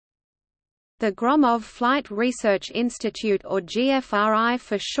The Gromov Flight Research Institute, or GFRI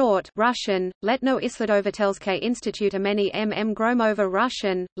for short, Russian, Letno Isledovatelske Institute imeni Gromova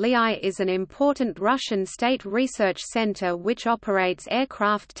Russian, LI, is an important Russian state research center which operates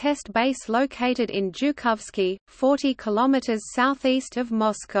aircraft test base located in Zhukovsky, 40 km southeast of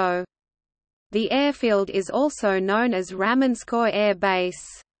Moscow. The airfield is also known as Ramenskoye Air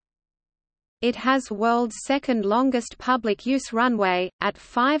Base. It has world's second longest public use runway, at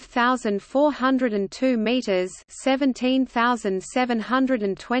 5,402 meters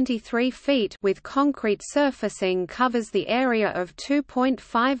 (17,723 feet), with concrete surfacing covers the area of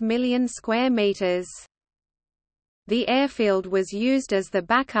 2.5 million square meters. The airfield was used as the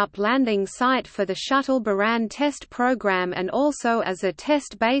backup landing site for the shuttle Buran test program and also as a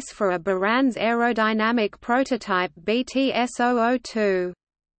test base for a Buran's aerodynamic prototype BTS-002.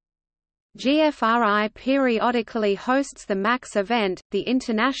 GFRI periodically hosts the MAX event, the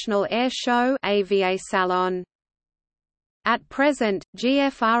International Air Show Salon. At present,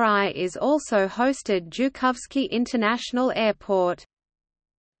 GFRI is also hosted Zhukovsky International Airport.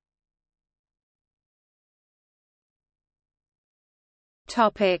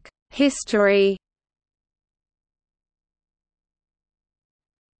 History.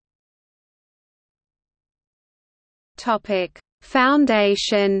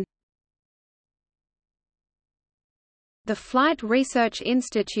 Foundation. The Flight Research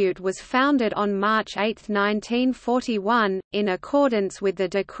Institute was founded on March 8, 1941, in accordance with the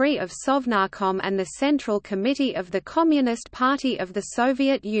decree of Sovnarkom and the Central Committee of the Communist Party of the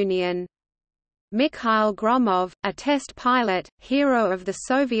Soviet Union. Mikhail Gromov, a test pilot, hero of the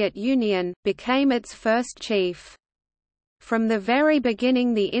Soviet Union, became its first chief. From the very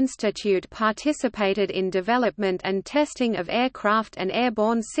beginning, the institute participated in development and testing of aircraft and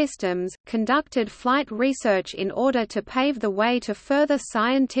airborne systems, conducted flight research in order to pave the way to further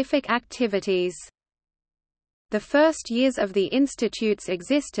scientific activities. The first years of the institute's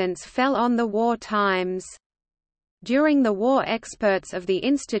existence fell on the war times. During the war, experts of the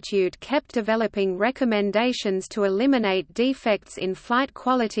institute kept developing recommendations to eliminate defects in flight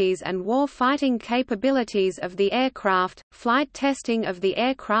qualities and war-fighting capabilities of the aircraft. Flight testing of the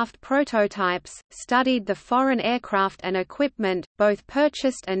aircraft prototypes studied the foreign aircraft and equipment, both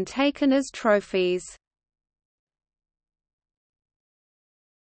purchased and taken as trophies.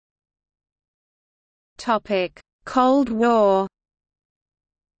 Topic: Cold War.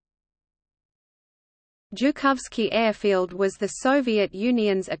 Zhukovsky Airfield was the Soviet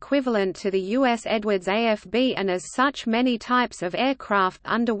Union's equivalent to the U.S. Edwards AFB, and as such many types of aircraft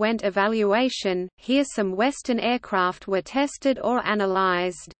underwent evaluation. Here some Western aircraft were tested or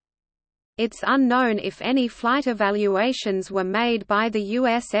analyzed. It's unknown if any flight evaluations were made by the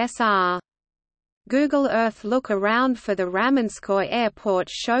USSR. Google Earth look around for the Ramenskoye Airport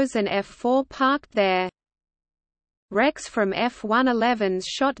shows an F-4 parked there. Wrecks from F-111s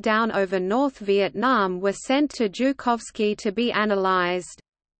shot down over North Vietnam were sent to Zhukovsky to be analyzed.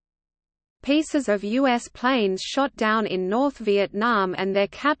 Pieces of U.S. planes shot down in North Vietnam and their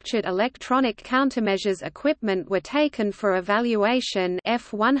captured electronic countermeasures equipment were taken for evaluation.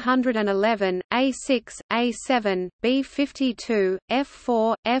 F-111, A-6, A-7, B-52,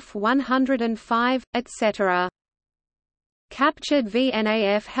 F-4, F-105, etc. Captured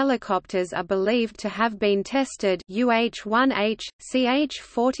VNAF helicopters are believed to have been tested UH-1H,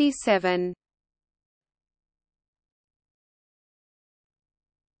 CH-47.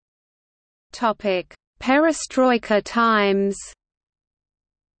 Perestroika times.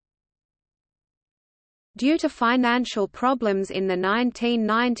 Due to financial problems in the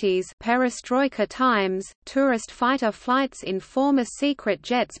 1990s, Perestroika times, tourist fighter flights in former secret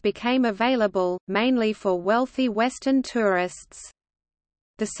jets became available, mainly for wealthy Western tourists.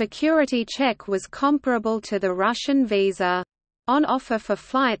 The security check was comparable to the Russian visa. On offer for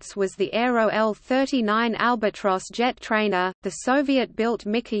flights was the Aero L-39 Albatros jet trainer, the Soviet-built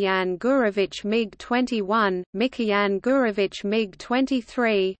Mikoyan Gurevich MiG-21, Mikoyan Gurevich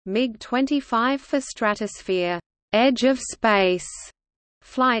MiG-23, MiG-25 for stratosphere edge of space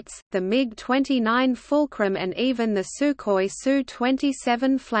flights, the MiG-29 Fulcrum and even the Sukhoi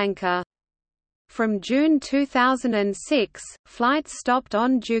Su-27 flanker. From June 2006, flights stopped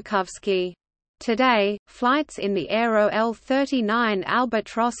on Zhukovsky. Today, flights in the Aero L-39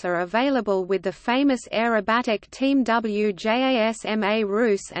 Albatros are available with the famous aerobatic Team WJASMA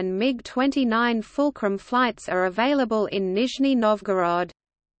Rus, and MiG-29 Fulcrum flights are available in Nizhny Novgorod.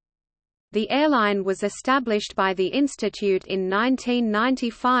 The airline was established by the Institute in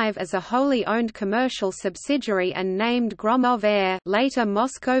 1995 as a wholly owned commercial subsidiary and named Gromov Air, later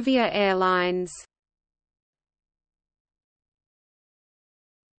Moskovia Airlines.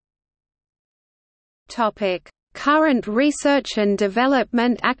 Current research and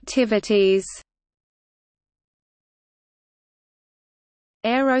development activities.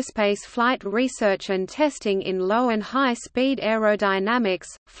 Aerospace flight research and testing in low and high-speed aerodynamics,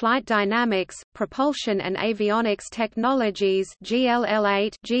 flight dynamics, propulsion and avionics technologies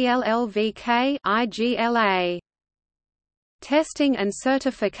GLL8, GLLVK, IGLA. Testing and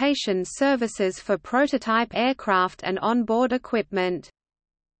certification services for prototype aircraft and onboard equipment.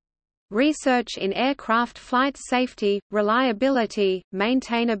 Research in aircraft flight safety, reliability,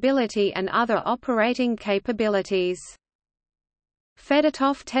 maintainability and other operating capabilities.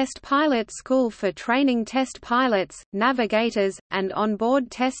 Fedotov Test Pilot School for training test pilots, navigators, and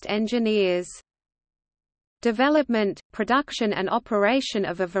onboard test engineers. Development, production and operation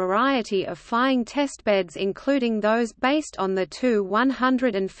of a variety of flying testbeds including those based on the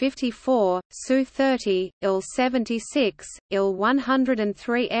Tu-154, Su-30, Il-76,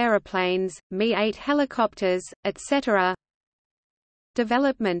 Il-103 aeroplanes, Mi-8 helicopters, etc.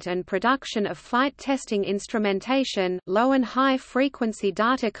 Development and production of flight testing instrumentation, low and high frequency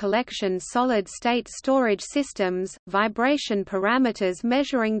data collection, solid-state storage systems, vibration parameters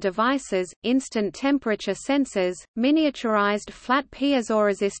measuring devices, instant temperature sensors, miniaturized flat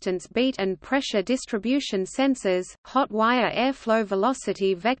piezoresistance beat and pressure distribution sensors, hot wire airflow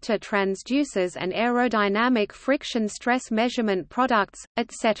velocity vector transducers and aerodynamic friction stress measurement products,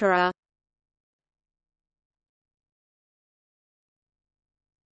 etc.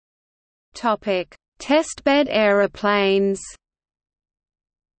 Testbed aeroplanes.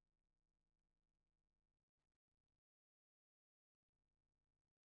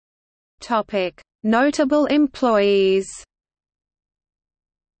 Notable employees.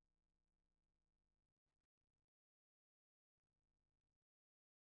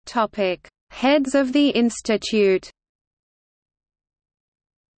 Heads of the institute.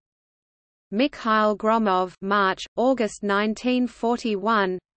 Mikhail Gromov, March, August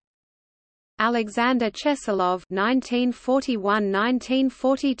 1941. Alexander Cheselov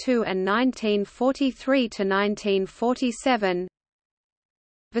 (1941–1942) and 1943–1947.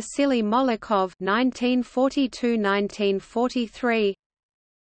 Vasily Molokov (1942–1943).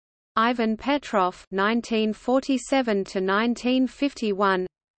 Ivan Petrov (1947–1951).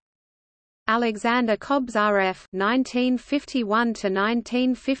 Alexander Kobzarev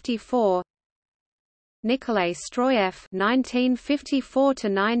 (1951–1954). Nikolay Stroyev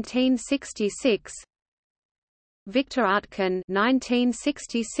 (1954–1966), Viktor Utkin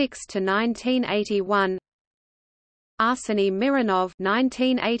 (1966–1981), Arseny Mironov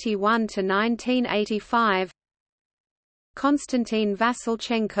 (1981–1985), Konstantin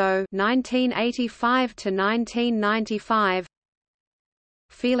Vasilchenko (1985–1995),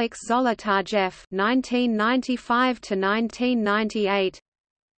 Felix Zolotarjev (1995–1998).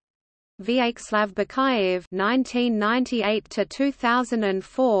 Vyacheslav Bakayev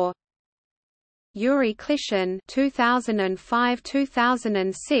 (1998–2004), Yuri Klishin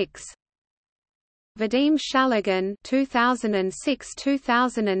 (2005–2006), Vadim Shaligan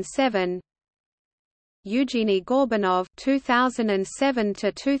 (2006–2007), Eugeny Gorbanov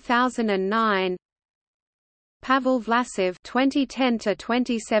 (2007–2009), Pavel Vlasov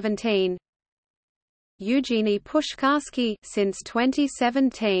 (2010–2017), Eugeny Pushkarsky since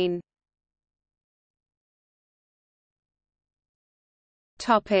 2017.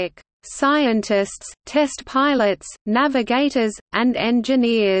 Scientists, test pilots, navigators, and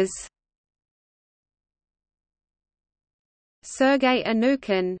engineers. Sergei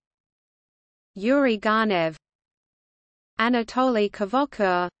Anukin, Yuri Garnev, Anatoly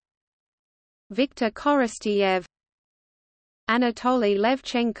Kavokur, Viktor Korostyev, Anatoly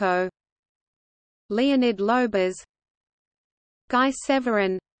Levchenko, Leonid Lobaz, Guy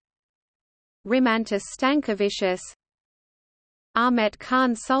Severin, Rimantas Stankovicius, Ahmet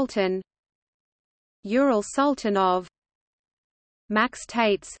Khan Sultan, Ural Sultanov, Max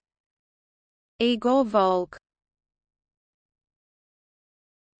Tates, Igor Volk.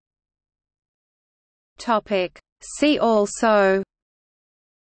 See also: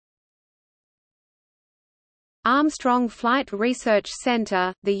 Armstrong Flight Research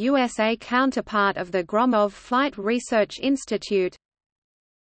Center, the USA counterpart of the Gromov Flight Research Institute.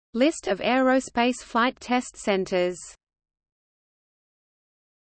 List of aerospace flight test centers.